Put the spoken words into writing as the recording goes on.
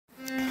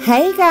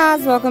Hey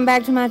guys, welcome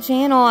back to my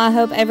channel. I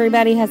hope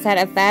everybody has had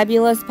a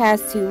fabulous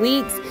past 2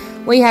 weeks.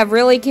 We have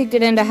really kicked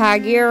it into high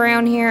gear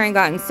around here and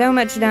gotten so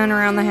much done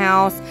around the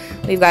house.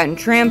 We've gotten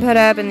trim put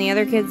up in the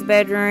other kids'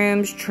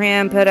 bedrooms,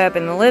 trim put up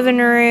in the living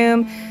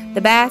room,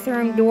 the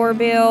bathroom door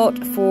built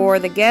for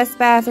the guest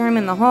bathroom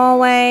in the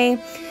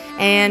hallway,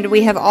 and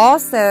we have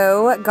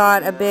also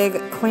got a big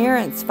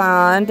clearance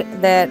find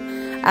that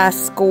I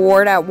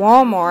scored at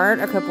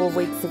Walmart a couple of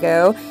weeks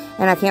ago.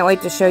 And I can't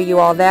wait to show you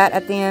all that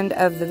at the end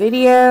of the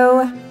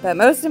video. But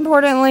most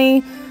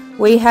importantly,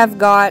 we have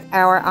got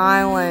our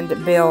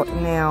island built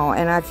now.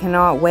 And I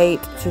cannot wait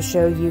to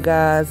show you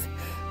guys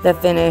the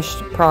finished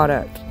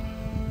product.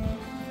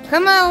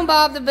 Come on,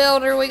 Bob the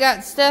Builder. We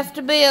got stuff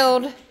to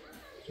build.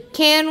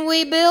 Can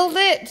we build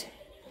it?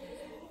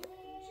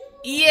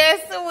 Yes,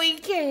 we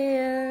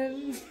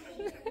can.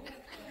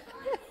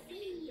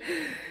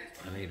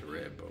 I need a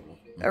Red Bull.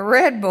 A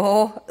Red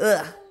Bull?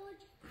 Ugh.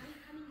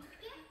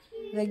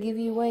 They give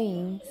you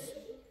wings.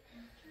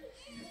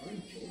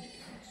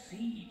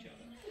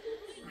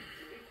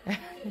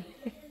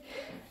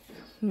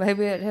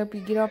 Maybe it'd help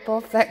you get up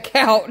off that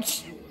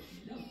couch.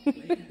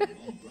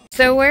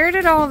 So where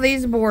did all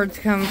these boards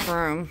come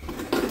from?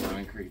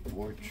 Concrete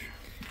porch.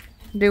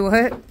 Do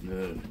what?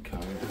 The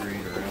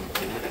concrete around the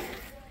porch.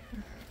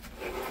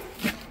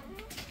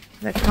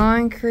 The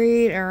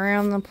concrete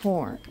around the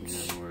porch.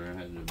 Yeah, where I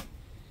had to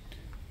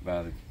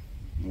buy the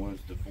ones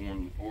to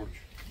form the porch.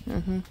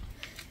 Mm-hmm.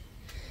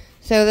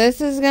 So this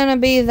is going to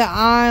be the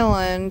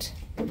island,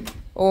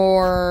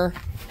 or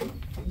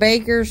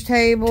baker's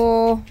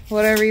table,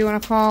 whatever you want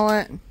to call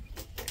it.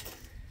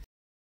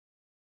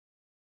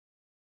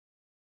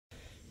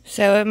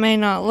 So it may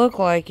not look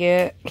like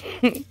it,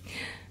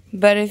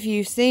 but if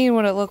you've seen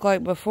what it looked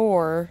like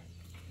before,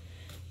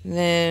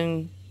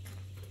 then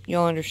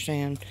you'll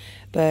understand.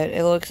 But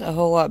it looks a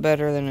whole lot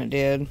better than it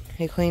did.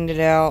 He cleaned it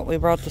out. We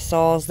brought the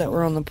saws that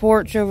were on the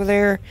porch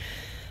over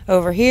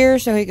here,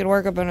 so he could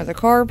work up under the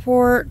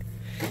carport.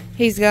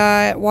 He's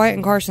got White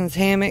and Carson's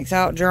hammocks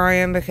out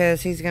drying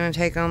because he's going to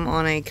take them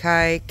on a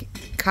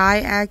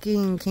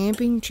kayaking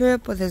camping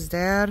trip with his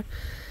dad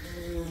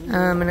in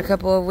a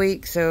couple of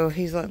weeks. So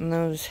he's letting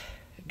those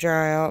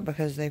dry out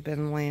because they've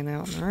been laying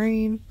out in the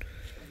rain.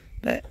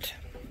 But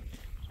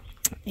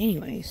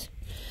anyways,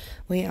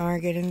 we are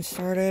getting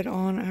started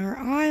on our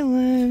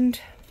island.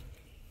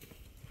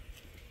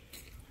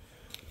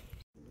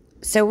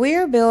 So we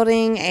are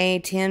building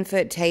a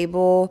 10-foot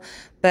table,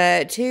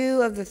 but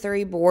 2 of the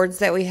 3 boards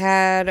that we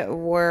had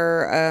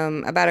were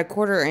about a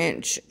 1/4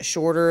 inch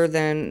shorter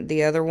than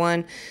the other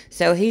one.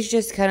 So he's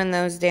just cutting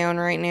those down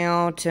right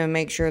now to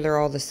make sure they're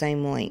all the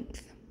same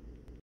length.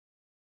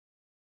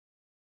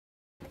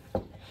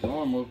 The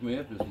alarm woke me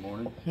up this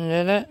morning.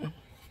 Did it?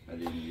 I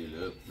didn't get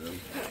up though.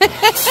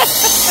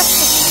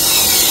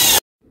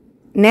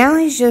 Now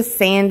he's just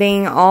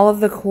sanding all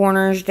of the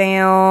corners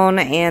down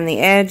and the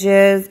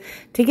edges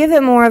to give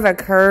it more of a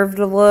curved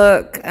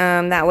look.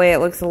 That way it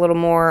looks a little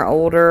more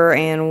older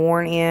and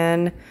worn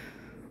in,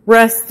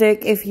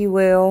 rustic, if you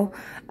will.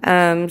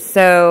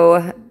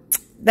 So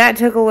that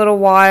took a little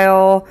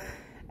while.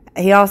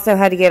 He also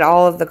had to get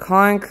all of the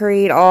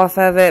concrete off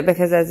of it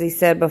because, as he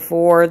said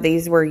before,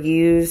 these were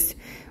used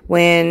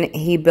when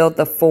he built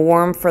the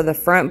form for the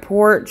front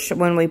porch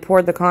when we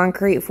poured the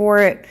concrete for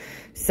it.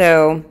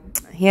 So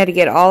he had to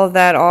get all of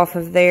that off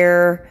of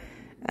there.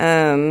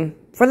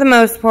 For the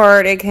most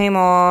part, it came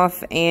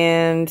off,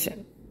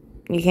 and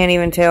you can't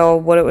even tell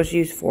what it was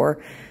used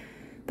for.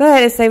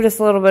 But it saved us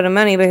a little bit of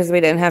money because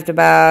we didn't have to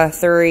buy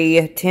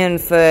 3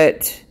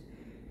 10-foot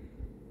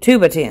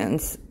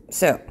 2x10s.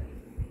 So,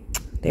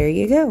 there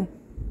you go.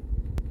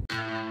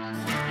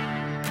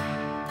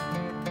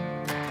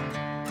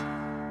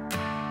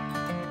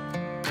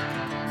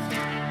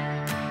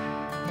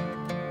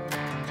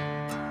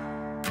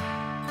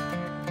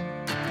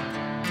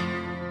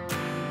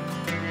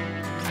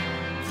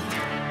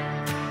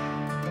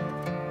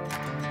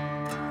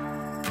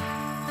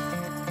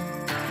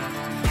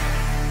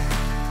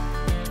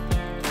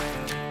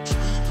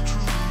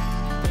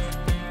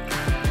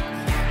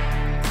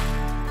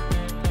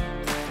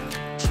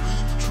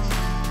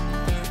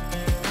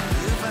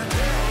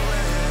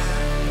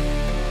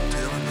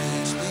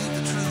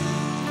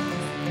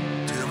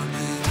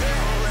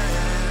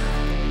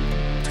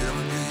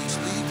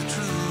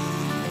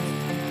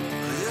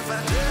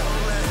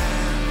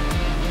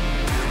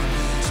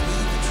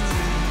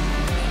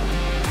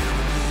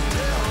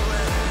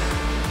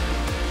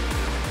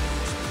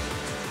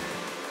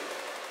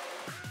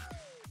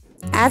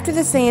 After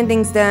the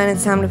sanding's done,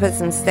 it's time to put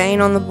some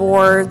stain on the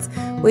boards.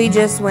 We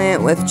just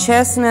went with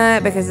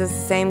chestnut because it's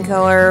the same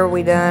color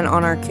we done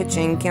on our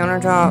kitchen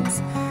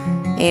countertops,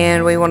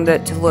 and we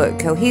wanted it to look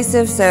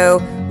cohesive, so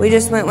we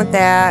just went with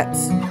that.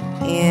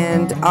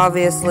 And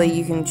obviously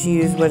you can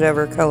choose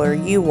whatever color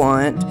you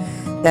want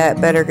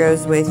that better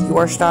goes with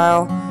your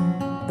style,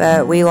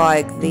 but we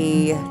like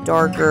the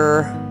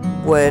darker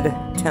wood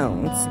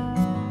tones.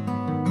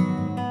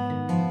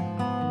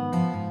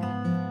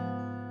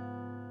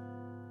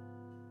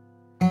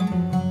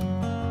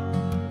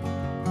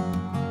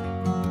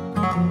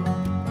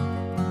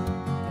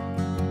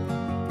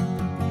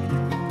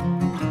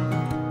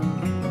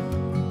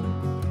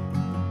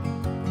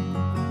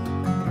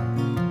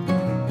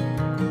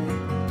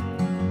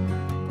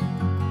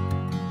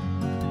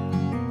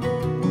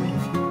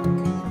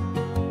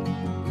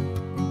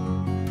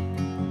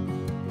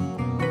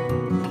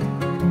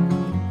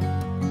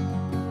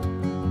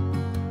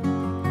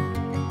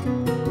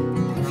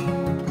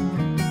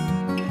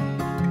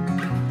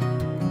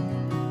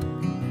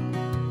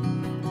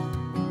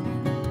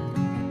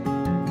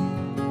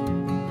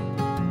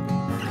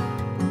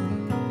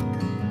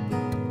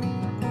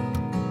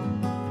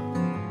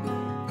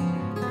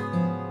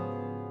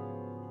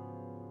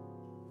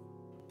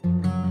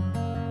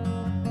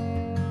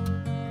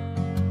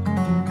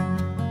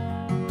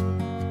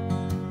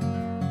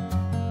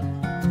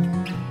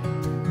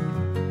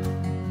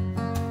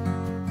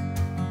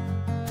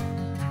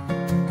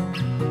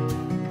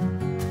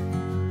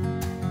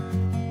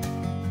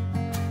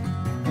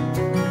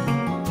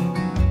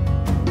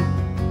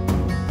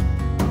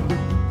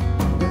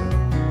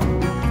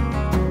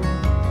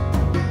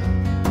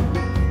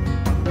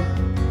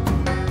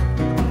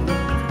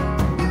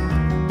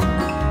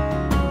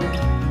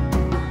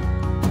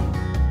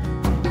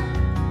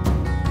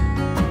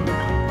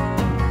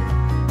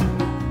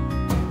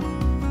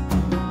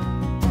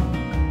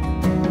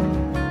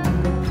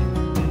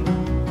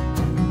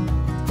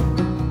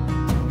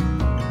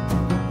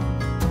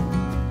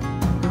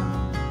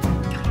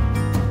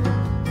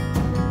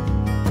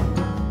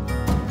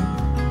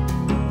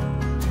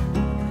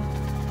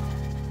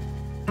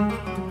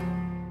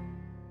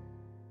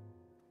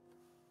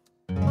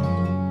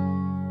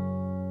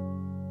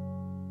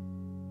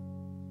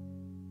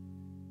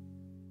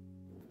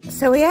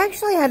 So we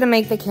actually had to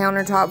make the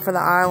countertop for the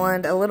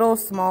island a little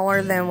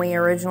smaller than we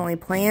originally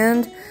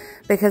planned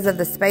because of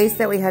the space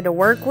that we had to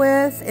work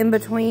with in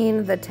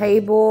between the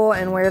table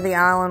and where the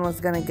island was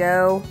going to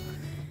go.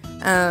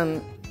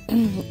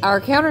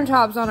 Our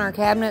countertops on our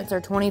cabinets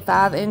are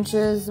 25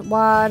 inches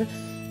wide,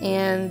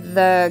 and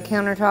the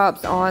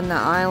countertops on the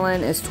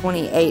island is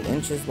 28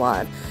 inches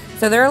wide.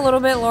 So they're a little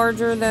bit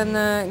larger than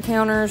the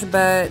counters,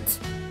 but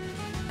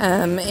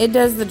it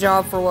does the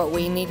job for what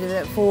we needed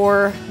it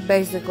for.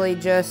 Basically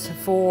just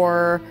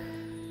for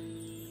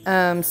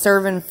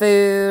serving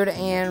food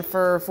and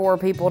for 4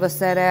 people to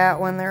sit at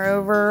when they're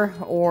over,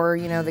 or,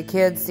 you know, the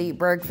kids to eat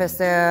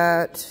breakfast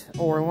at,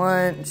 or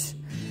lunch.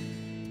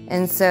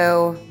 And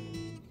so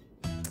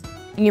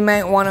you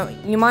might want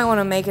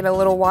to make it a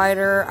little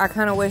wider. I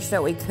kind of wish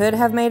that we could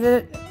have made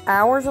it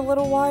ours a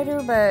little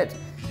wider, but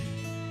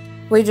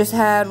we just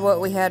had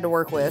what we had to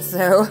work with.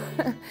 So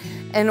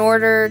in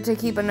order to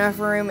keep enough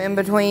room in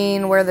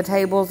between where the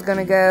table's going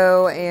to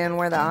go and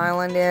where the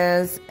island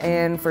is,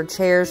 and for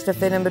chairs to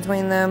fit in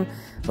between them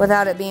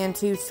without it being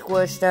too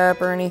squished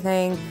up or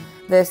anything,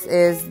 this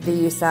is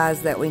the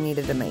size that we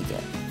needed to make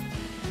it.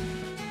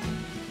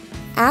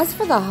 As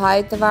for the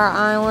height of our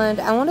island,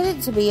 I wanted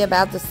it to be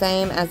about the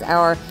same as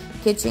our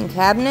kitchen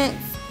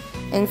cabinets.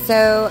 And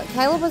so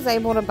Caleb was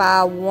able to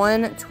buy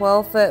one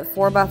 12-foot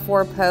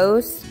 4x4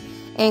 post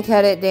and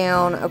cut it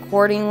down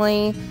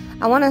accordingly.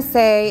 I want to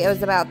say it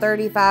was about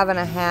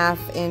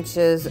 35.5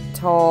 inches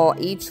tall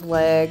each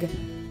leg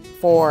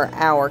for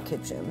our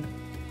kitchen.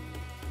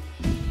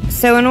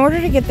 So in order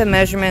to get the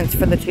measurements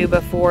for the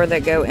 2x4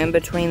 that go in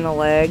between the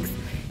legs,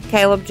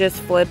 Caleb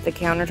just flipped the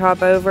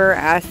countertop over,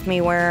 asked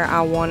me where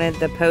I wanted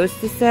the post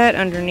to sit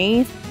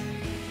underneath,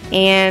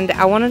 and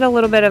I wanted a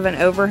little bit of an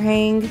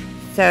overhang,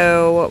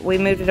 so we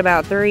moved it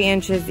about 3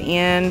 inches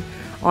in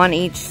on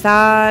each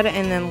side,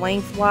 and then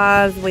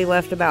lengthwise we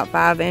left about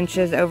 5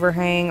 inches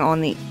overhang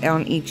on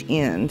each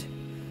end.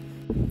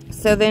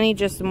 So then he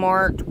just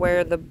marked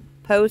where the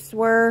posts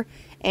were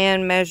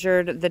and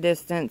measured the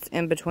distance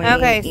in between.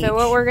 Okay, so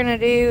what we're gonna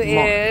do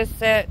is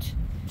set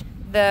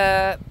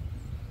the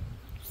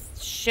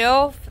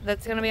shelf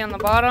that's going to be on the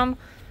bottom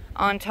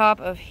on top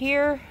of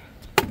here,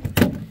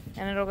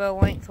 and it'll go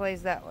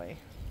lengthways that way.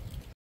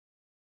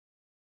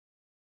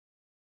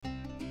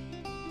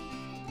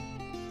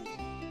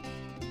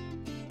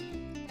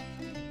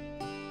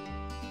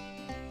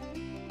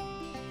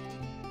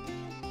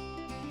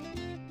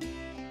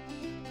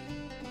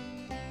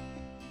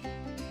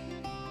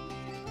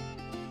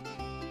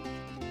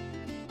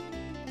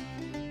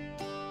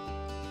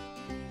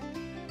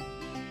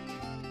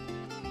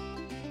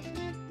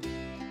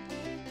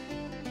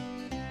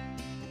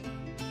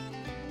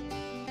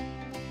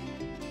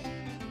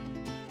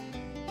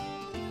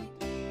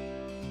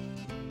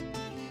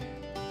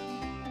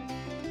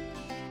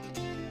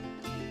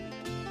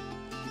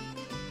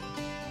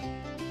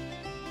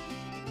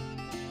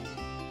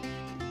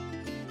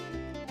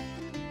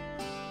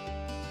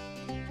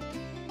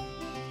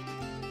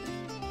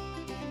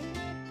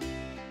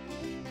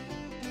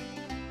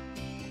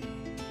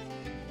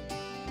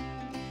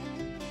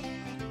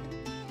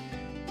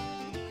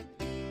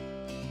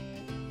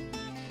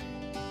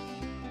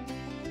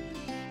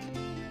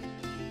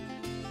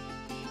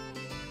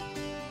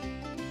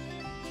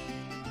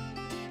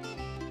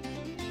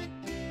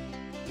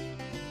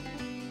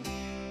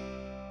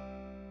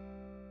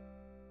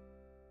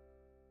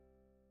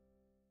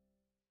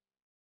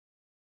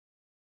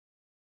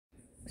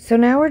 So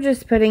now we're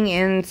just putting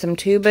in some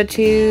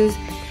 2x2s,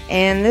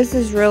 and this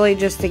is really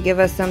just to give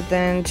us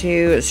something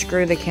to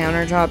screw the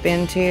countertop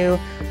into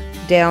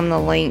down the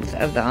length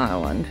of the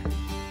island.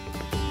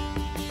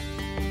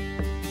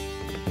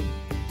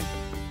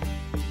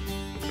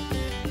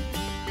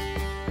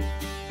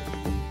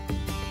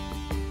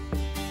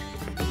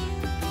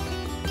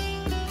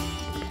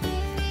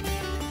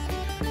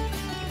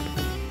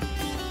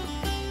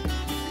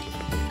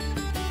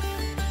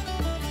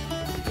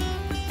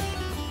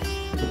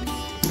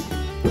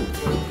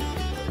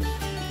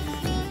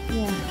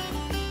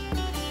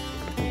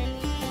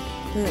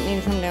 Does it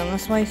need to come down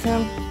this way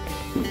some?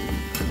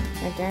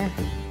 Right there.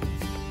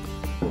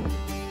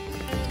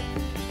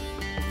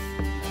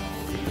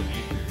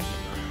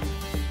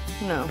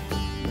 No.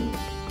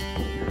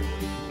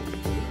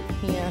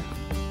 Yeah.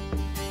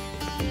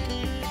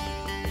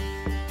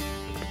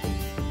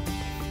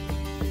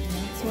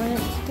 That's where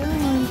it's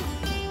going.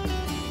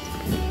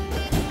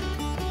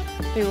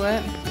 Do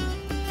what?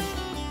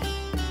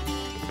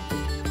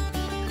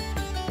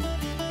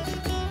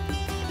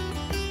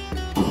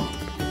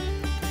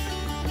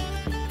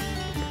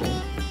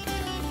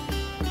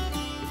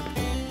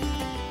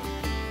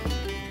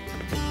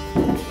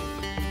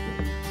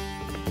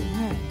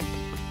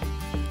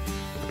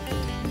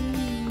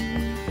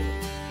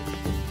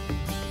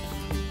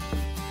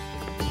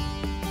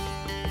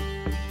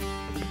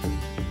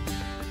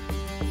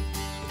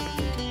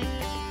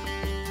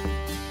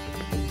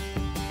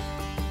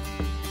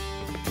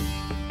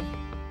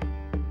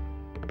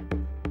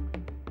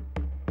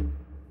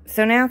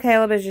 So now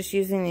Caleb is just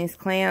using these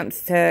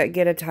clamps to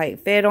get a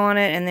tight fit on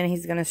it, and then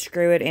he's going to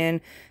screw it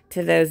in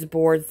to those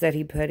boards that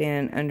he put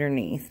in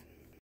underneath.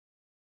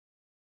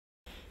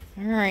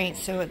 Alright,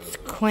 so it's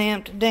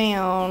clamped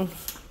down.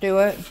 Do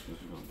it.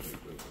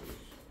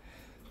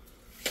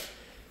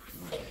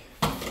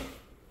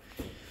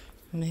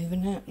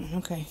 Moving it?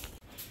 Okay.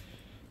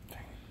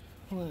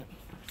 What?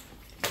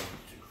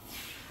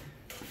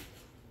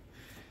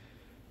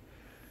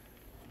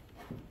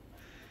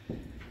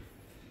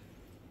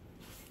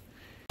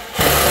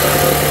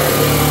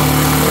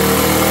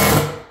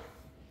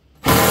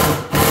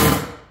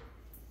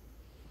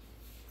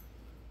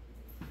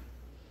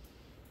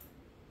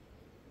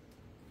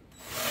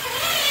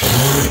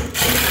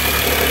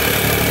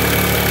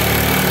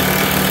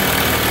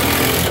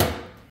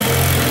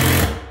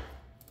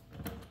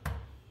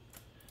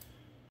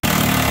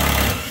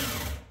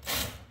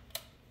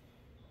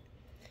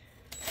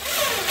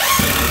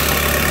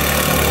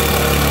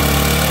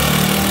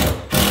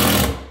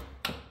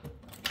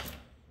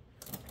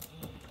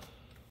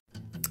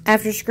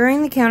 After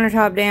screwing the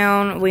countertop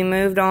down, we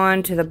moved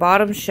on to the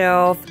bottom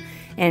shelf,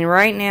 and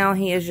right now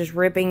he is just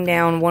ripping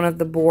down one of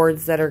the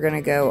boards that are going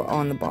to go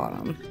on the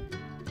bottom.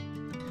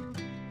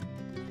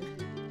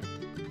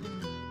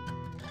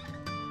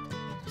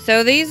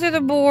 So these are the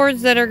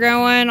boards that are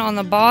going on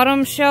the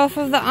bottom shelf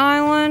of the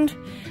island.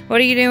 What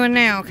are you doing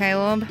now,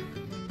 Caleb?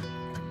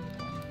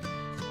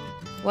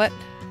 What?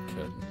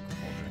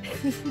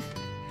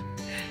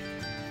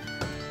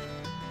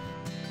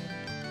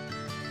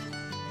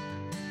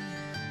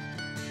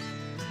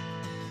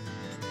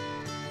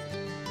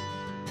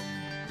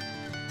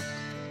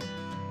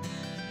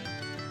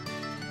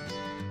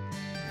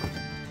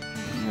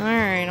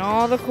 Alright,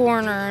 all the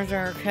corners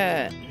are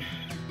cut.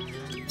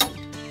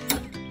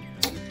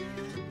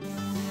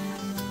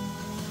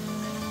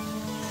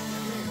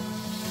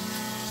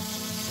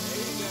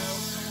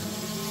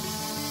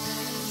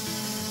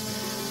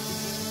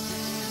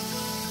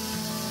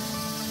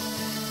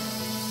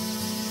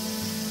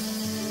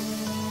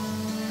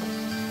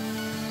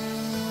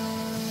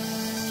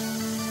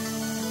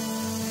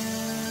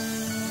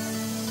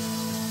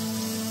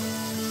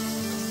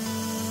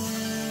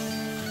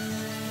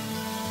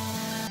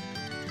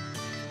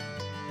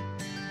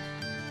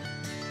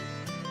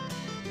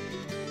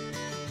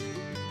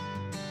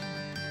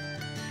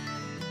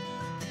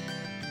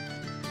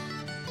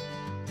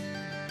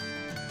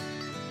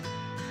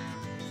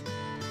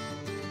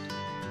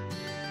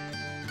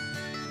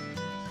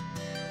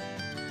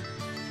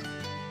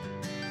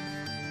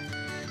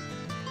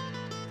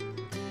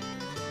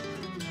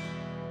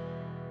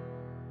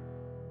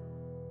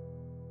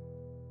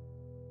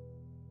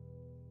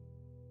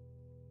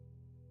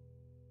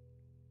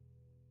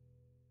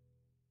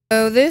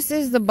 So this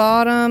is the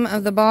bottom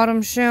of the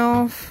bottom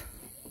shelf,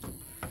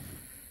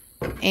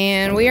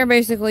 and we are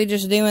basically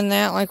just doing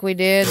that like we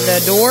did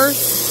the doors.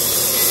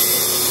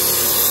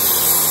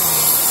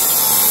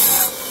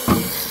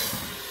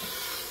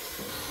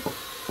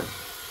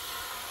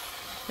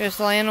 Just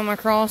laying them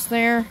across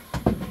there,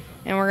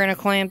 and we're going to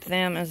clamp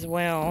them as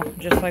well,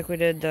 just like we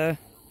did the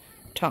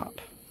top.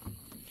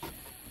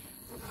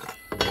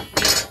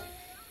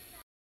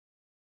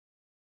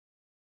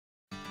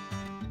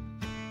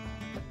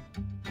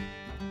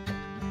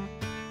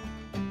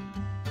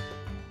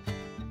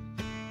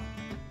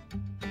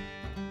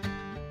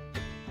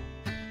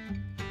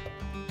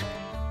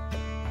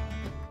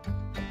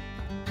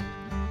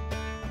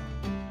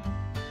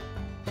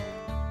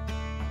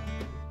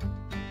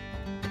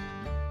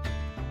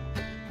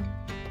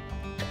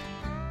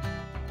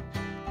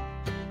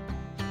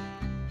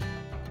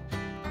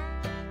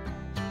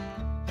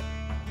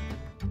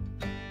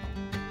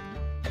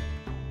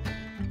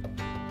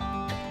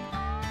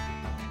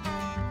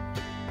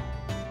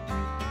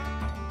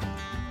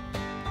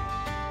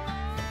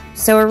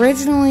 So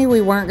originally we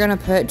weren't going to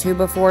put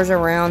 2x4s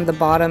around the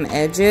bottom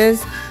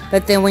edges,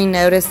 but then we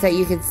noticed that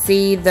you could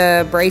see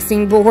the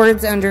bracing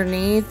boards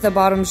underneath the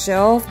bottom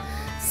shelf.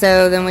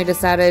 So then we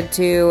decided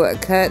to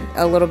cut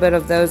a little bit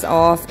of those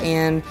off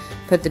and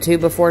put the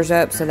 2x4s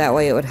up so that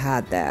way it would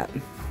hide that.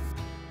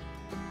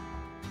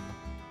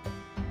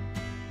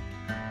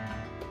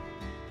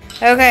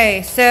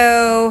 Okay,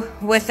 so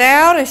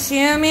without a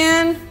shim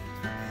in,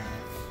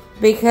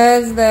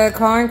 because the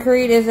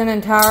concrete isn't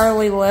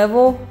entirely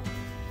level,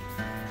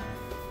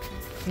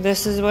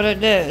 this is what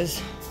it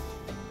does.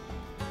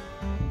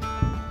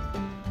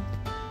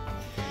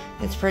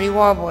 It's pretty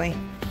wobbly.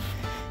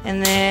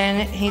 And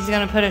then he's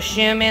going to put a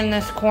shim in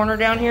this corner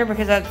down here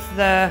because that's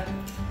the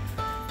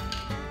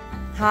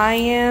high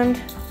end.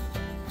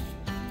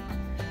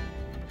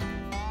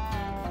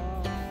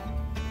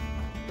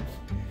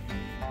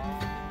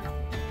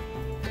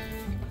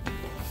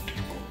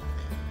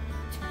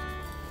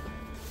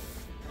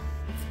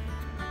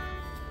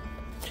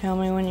 Tell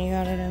me when you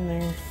got it in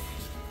there.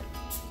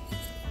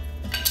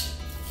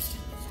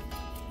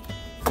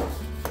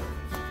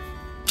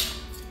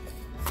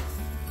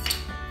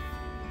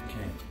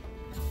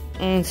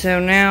 And so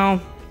now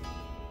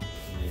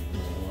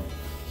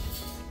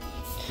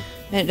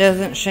It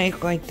doesn't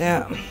shake like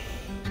that.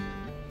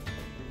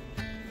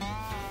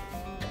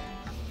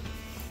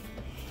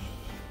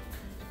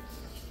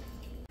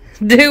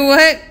 Do what?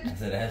 I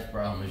said, as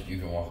promised, you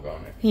can walk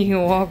on it. You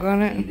can walk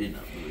on it? You did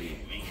not believe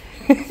me.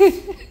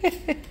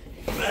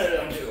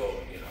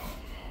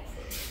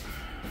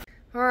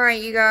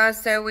 Alright, you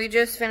guys, so we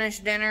just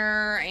finished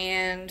dinner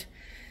and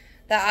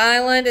the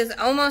island is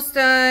almost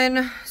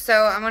done. So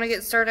I'm going to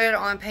get started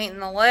on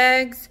painting the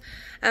legs.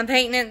 I'm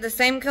painting it the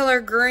same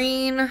color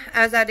green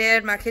as I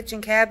did my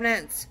kitchen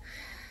cabinets.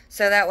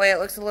 So that way it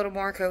looks a little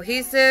more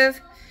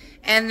cohesive.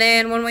 And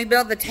then when we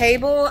build the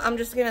table, I'm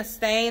just going to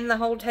stain the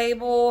whole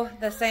table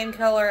the same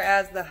color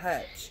as the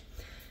hutch.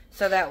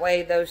 So that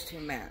way those two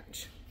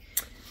match.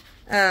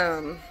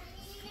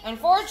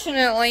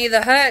 Unfortunately,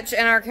 the hutch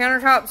and our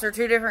countertops are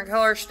two different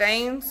color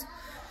stains.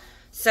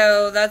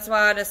 So that's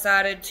why I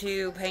decided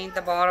to paint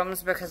the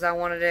bottoms, because I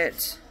wanted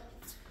it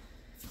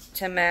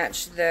to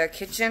match the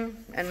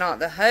kitchen and not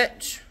the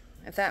hutch,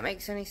 if that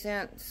makes any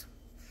sense.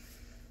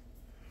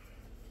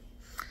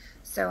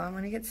 So I'm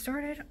going to get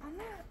started on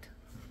that.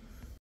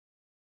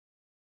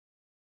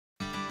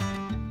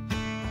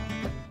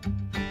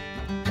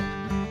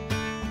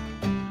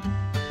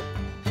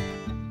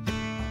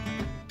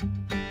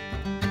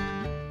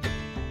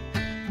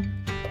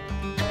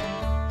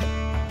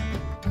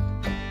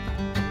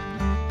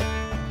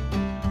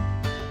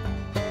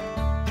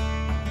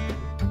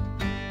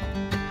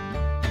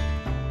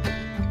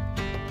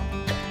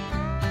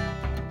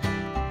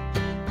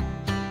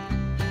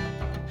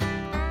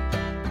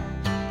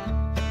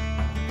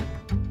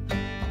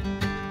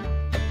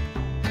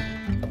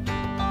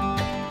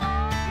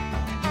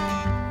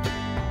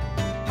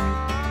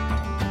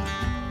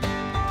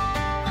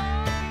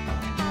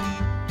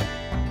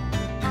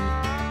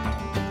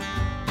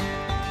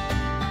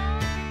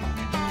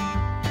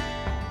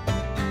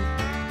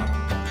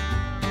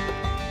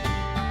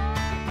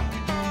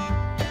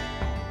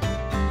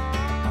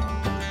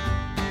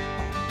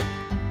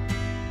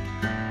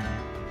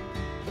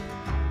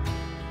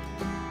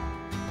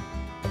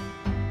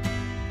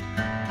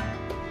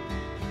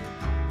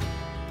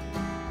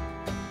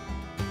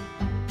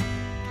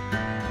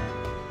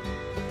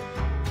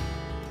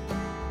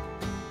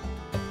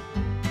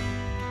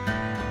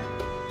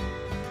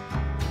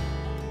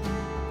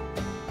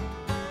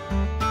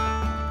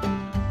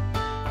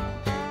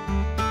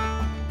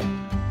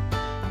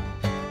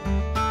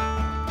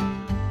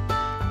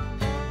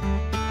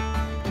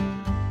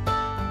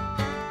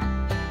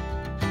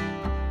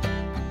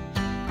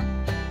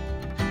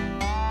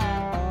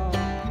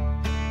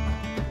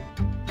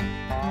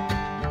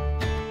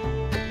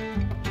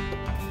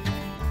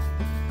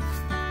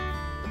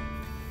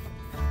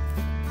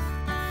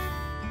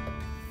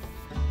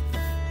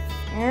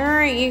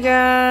 Alright, you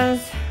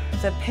guys,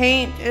 the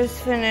paint is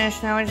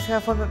finished. Now we just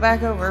gotta flip it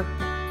back over.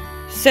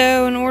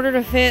 So in order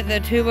to fit the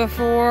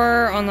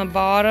 2x4 on the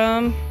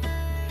bottom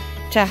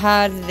to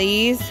hide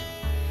these,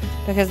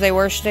 because they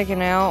were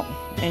sticking out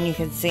and you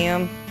could see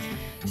them.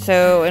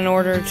 So in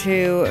order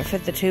to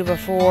fit the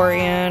 2x4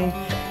 in,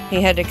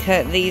 he had to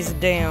cut these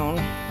down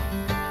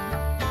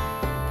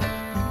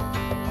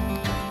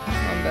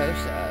on both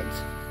sides.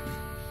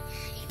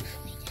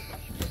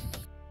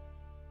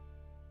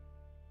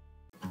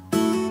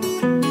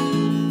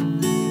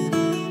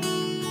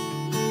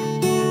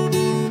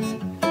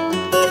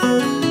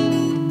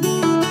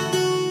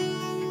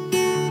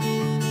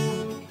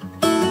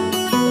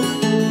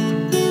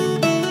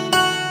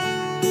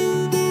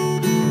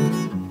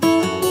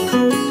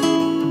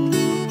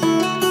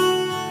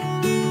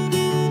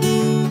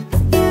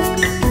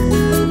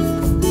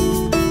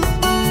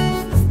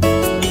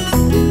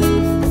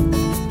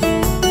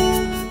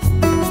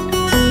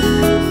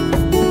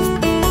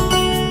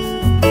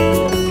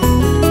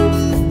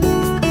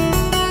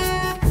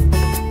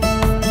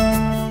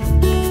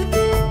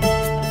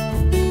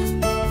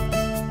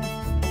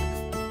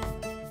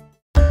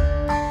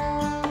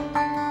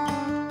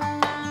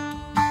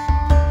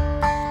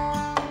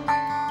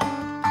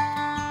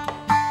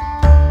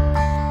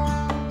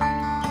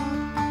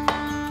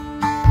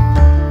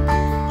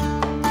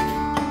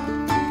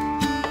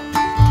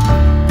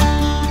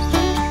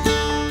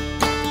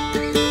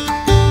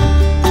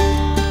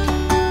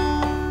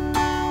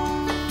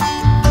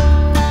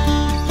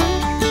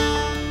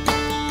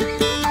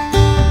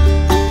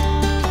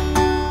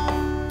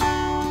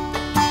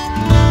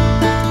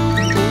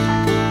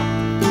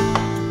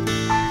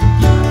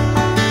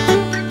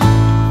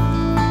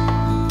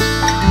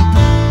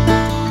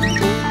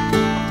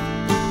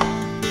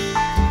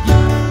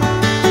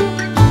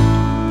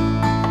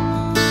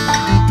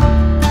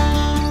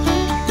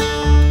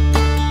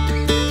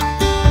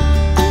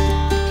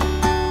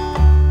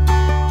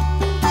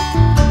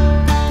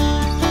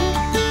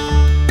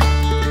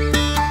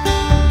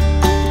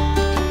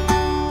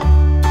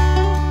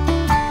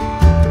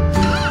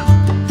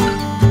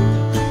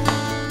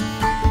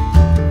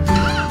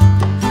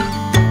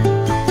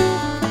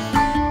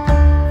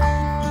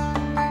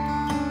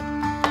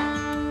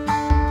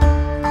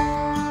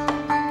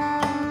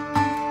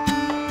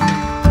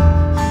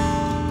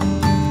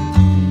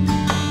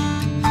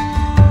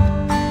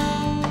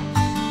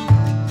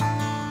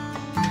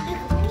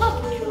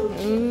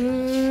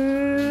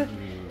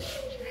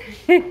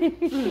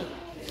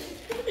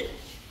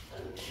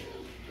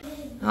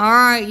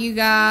 Alright, you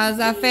guys,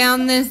 I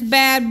found this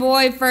bad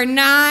boy for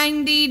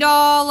 $90.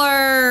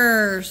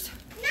 $90!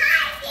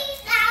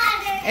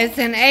 It's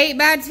an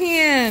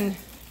 8x10.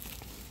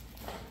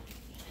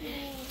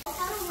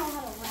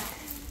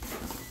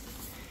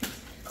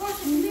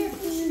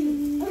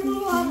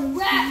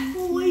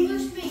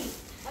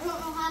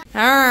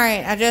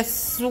 Alright, I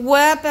just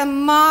swept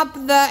and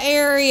mopped the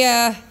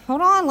area.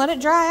 Hold on, let it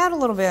dry out a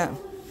little bit.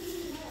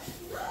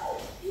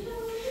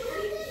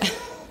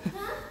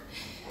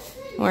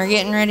 We're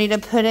getting ready to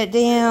put it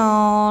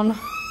down.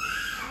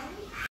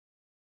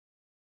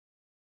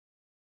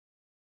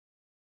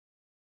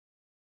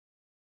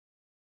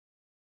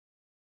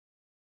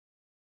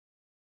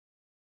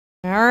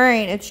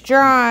 Alright, it's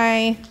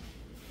dry.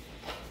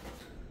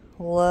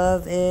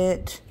 Love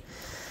it.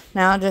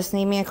 Now I just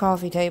need me a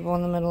coffee table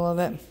in the middle of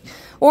it.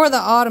 Or the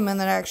ottoman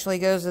that actually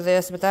goes to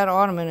this, but that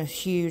ottoman is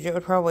huge. It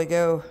would probably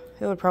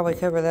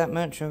cover that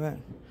much of it.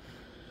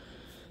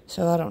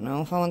 So I don't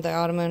know if I want the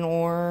ottoman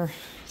or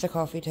the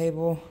coffee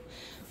table.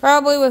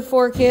 Probably with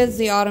 4 kids,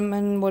 the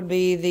ottoman would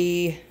be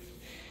the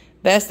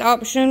best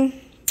option.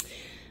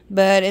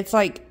 But it's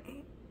like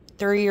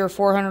 $300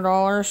 or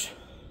 $400.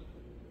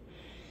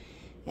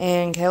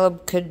 And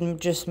Caleb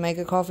could just make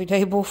a coffee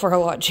table for a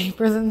lot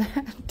cheaper than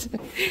that.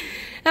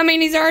 I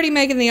mean, he's already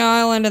making the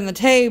island and the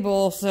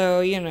table, so,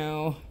 you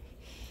know,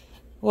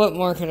 what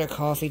more could a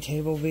coffee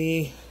table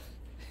be?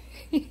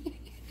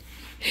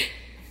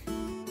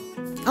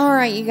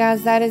 Alright, you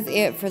guys, that is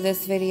it for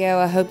this video.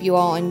 I hope you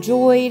all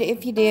enjoyed.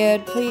 If you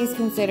did, please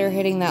consider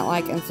hitting that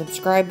like and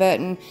subscribe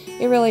button.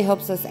 It really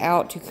helps us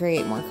out to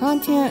create more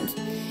content,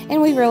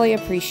 and we really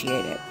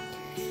appreciate it.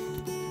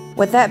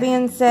 With that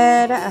being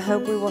said, I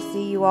hope we will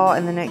see you all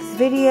in the next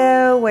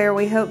video, where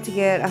we hope to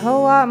get a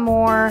whole lot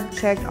more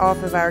checked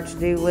off of our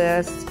to-do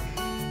list.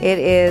 It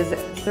is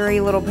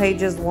 3 little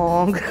pages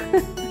long.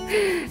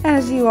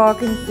 As you all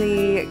can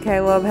see,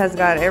 Caleb has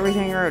got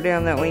everything wrote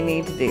down that we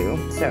need to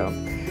do. So,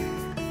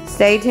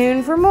 stay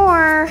tuned for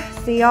more.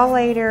 See y'all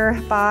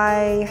later.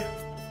 Bye.